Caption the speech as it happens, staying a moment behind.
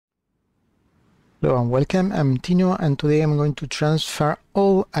Hello and welcome, I'm Tino and today I'm going to transfer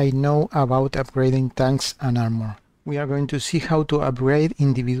all I know about upgrading tanks and armor. We are going to see how to upgrade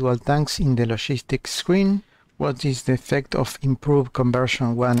individual tanks in the logistics screen, what is the effect of improved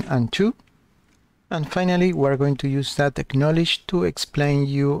conversion 1 and 2, and finally we're going to use that acknowledge to explain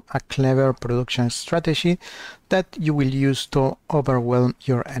you a clever production strategy that you will use to overwhelm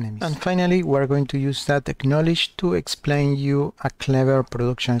your enemies. And finally we're going to use that acknowledge to explain you a clever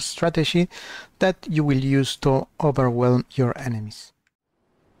production strategy that you will use to overwhelm your enemies.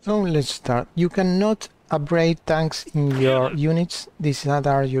 So let's start. You cannot upgrade tanks in your units. These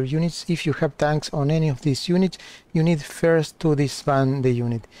are your units. If you have tanks on any of these units, you need first to disband the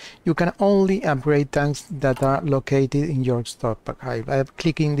unit. You can only upgrade tanks that are located in your stockpile. By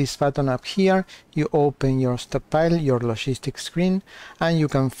clicking this button up here, you open your stockpile, your logistics screen, and you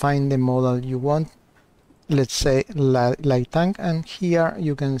can find the model you want. Let's say light tank, and here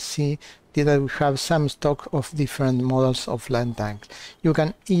you can see that we have some stock of different models of light tanks. You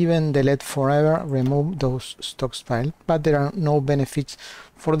can even delete forever, remove those stockpile, but there are no benefits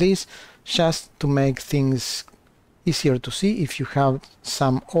for this, just to make things easier to see. If you have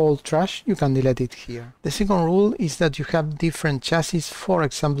some old trash, you can delete it here. The second rule is that you have different chassis. For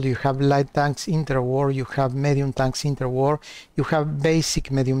example, you have light tanks interwar, you have medium tanks interwar, you have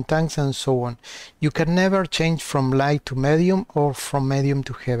basic medium tanks, and so on. You can never change from light to medium or from medium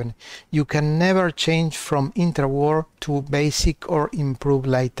to heavy. You can never change from interwar to basic or improved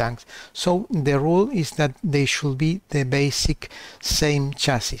light tanks. So the rule is that they should be the basic same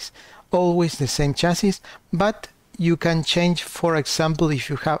chassis. Always the same chassis, but you can change. For example, if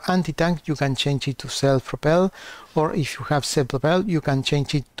you have anti-tank, you can change it to self-propel, or if you have self-propel, you can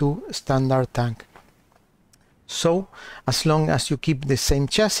change it to standard tank. So, as long as you keep the same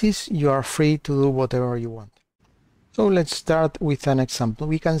chassis, you are free to do whatever you want. So let's start with an example.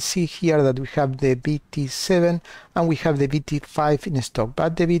 We can see here that we have the BT7 and we have the BT5 in stock,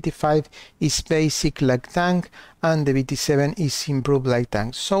 but the BT5 is basic light tank and the BT7 is improved light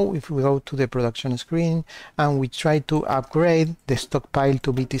tank. So if we go to the production screen and we try to upgrade the stockpile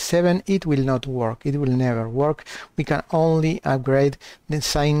to BT7, it will not work. It will never work. We can only upgrade,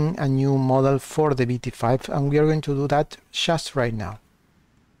 design a new model for the BT5, and we are going to do that just right now.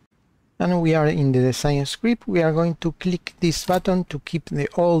 And we are in the design script. We are going to click this button to keep the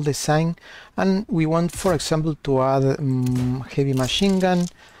old design, and we want, for example, to add heavy machine gun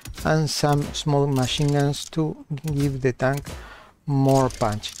and some small machine guns to give the tank more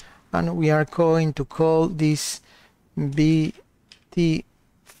punch. And we are going to call this BT5,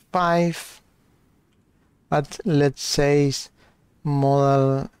 but let's say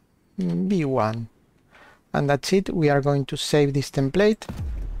model B1, and that's it. We are going to save this template.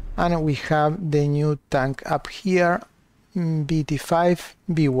 And we have the new tank up here, BT5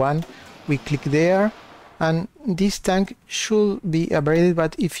 B1. We click there and this tank should be upgraded,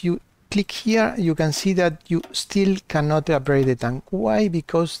 but if you click here you can see that you still cannot upgrade the tank. Why?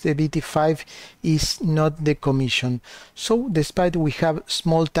 Because the BT5 is not decommissioned. So despite we have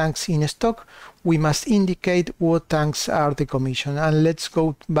small tanks in stock, we must indicate what tanks are decommissioned. And let's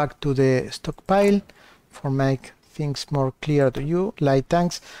go back to the stockpile for make things more clear to you. Light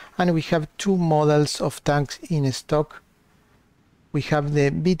tanks, and we have two models of tanks in stock. We have the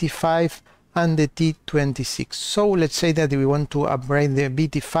BT5 and the T26. So let's say that we want to upgrade the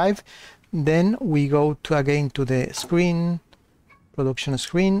BT5, then we go to again to the screen, production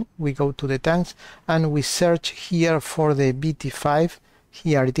screen, we go to the tanks and we search here for the BT5.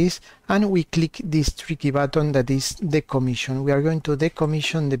 Here it is, and we click this tricky button that is decommission. We are going to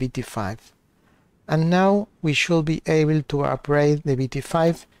decommission the BT5. And now we should be able to upgrade the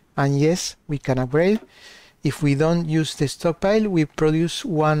BT5, and yes, we can upgrade. If we don't use the stockpile, we produce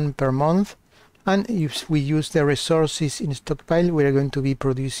one per month, and if we use the resources in stockpile, we are going to be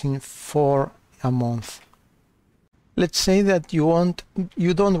producing 4 a month. Let's say that you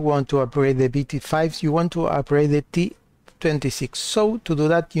don't want to upgrade the BT5, you want to upgrade the T26. So to do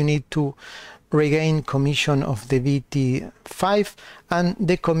that, you need to regain commission of the BT5 and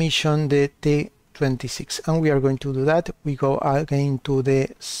decommission the T26, and we are going to do that. We go again to the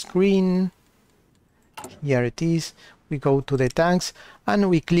screen, here it is, we go to the tanks and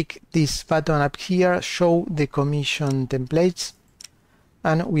we click this button up here, show the commission templates,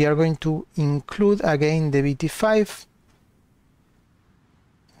 and we are going to include again the BT5.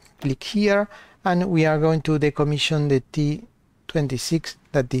 Click here and we are going to decommission the T26,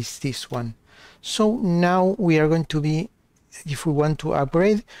 that is this one. So now we are going to be, if we want to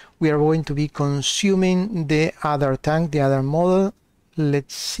upgrade, we are going to be consuming the other tank, the other model.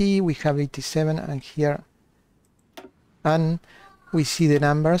 Let's see, we have 87 and here, and we see the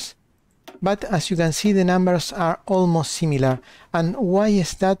numbers. But as you can see, the numbers are almost similar. And why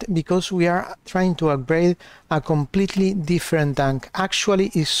is that? Because we are trying to upgrade a completely different tank.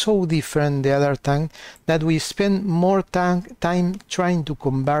 Actually, it's so different, the other tank, that we spend more time trying to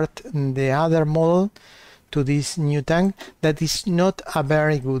convert the other model to this new tank. That is not a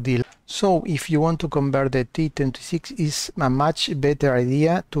very good deal. So if you want to convert the T26, it's a much better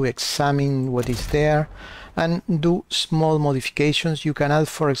idea to examine what is there and do small modifications. You can add,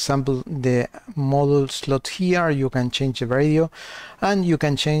 for example, the module slot here, you can change the radio, and you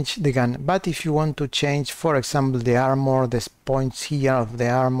can change the gun. But if you want to change, for example, the armor, the points here of the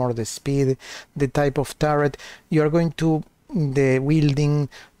armor, the speed, the type of turret, you are going to the wielding,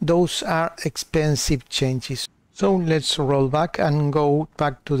 those are expensive changes. So let's roll back and go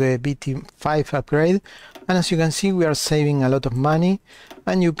back to the BT5 upgrade, and as you can see, we are saving a lot of money,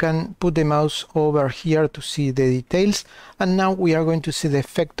 and you can put the mouse over here to see the details. And now we are going to see the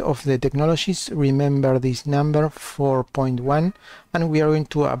effect of the technologies. Remember this number 4.1, and we are going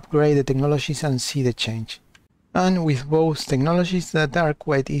to upgrade the technologies and see the change. And with both technologies that are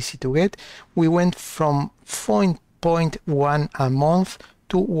quite easy to get, we went from 0.1 a month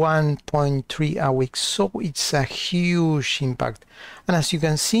to 1.3 a week, so it's a huge impact. And as you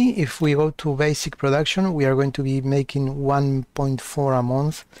can see, if we go to basic production, we are going to be making 1.4 a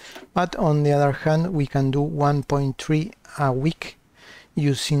month, but on the other hand, we can do 1.3 a week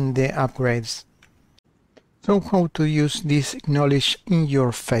using the upgrades. So how to use this knowledge in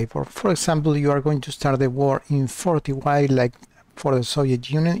your favor? For example, you are going to start the war in 40Y, like for the Soviet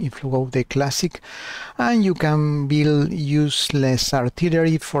Union, if you go the classic, and you can build useless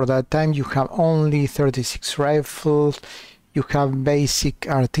artillery. For that time you have only 36 rifles, you have basic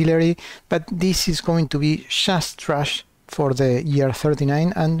artillery, but this is going to be just trash for the year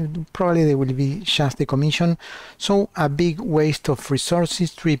 39, and probably they will be just decommissioned, so a big waste of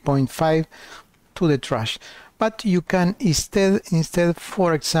resources, 3.5 to the trash. But you can instead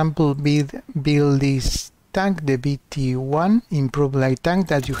for example build this tank, the BT1 improved light tank,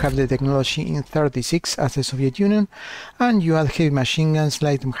 that you have the technology in 36 as the Soviet Union, and you add heavy machine guns,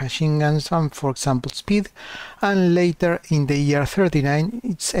 light machine guns, and for example speed, and later in the year 39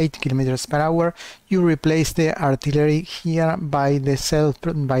 it's 8 kilometers per hour. You replace the artillery here by the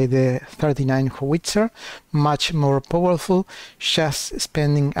 39 howitzer, much more powerful, just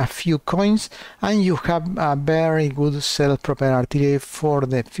spending a few coins, and you have a very good self-propelled artillery for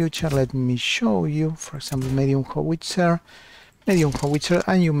the future. Let me show you, for example, medium howitzer,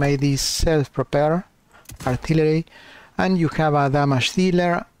 and you made this self-propelled artillery, and you have a damage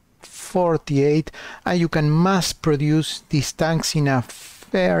dealer 48, and you can mass produce these tanks in a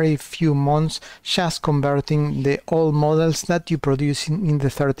very few months, just converting the old models that you produce in the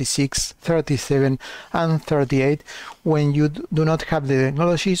 36, 37 and 38 when you do not have the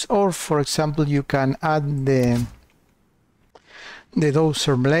technologies. Or for example, you can add the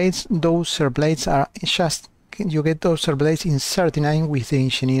dozer blades. Dozer blades are just, you get dozer blades in 39 with the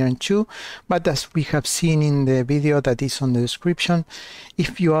engineering 2, but as we have seen in the video that is on the description,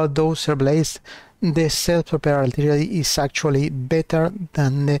 if you add dozer blades, the self-propelled artillery is actually better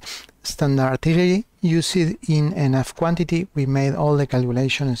than the standard artillery. Use it in enough quantity. We made all the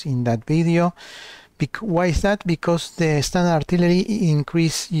calculations in that video. Why is that? Because the standard artillery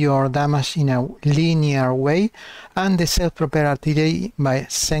increase your damage in a linear way, and the self-propelled artillery,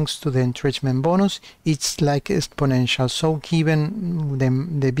 thanks to the entrenchment bonus, it's like exponential. So given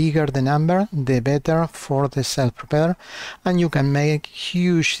the bigger the number, the better for the self-propeller, and you can make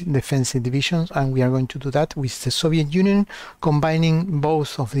huge defensive divisions, and we are going to do that with the Soviet Union, combining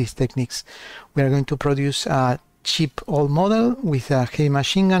both of these techniques. We are going to produce a cheap old model with heavy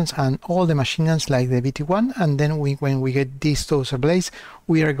machine guns and all the machine guns like the BT1, and then when we get these dozer blades,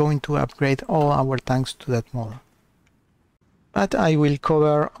 we are going to upgrade all our tanks to that model. But I will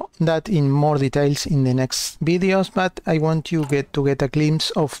cover that in more details in the next videos, but I want you to get a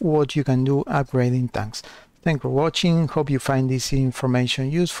glimpse of what you can do upgrading tanks. Thanks for watching, hope you find this information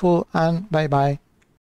useful, and bye bye.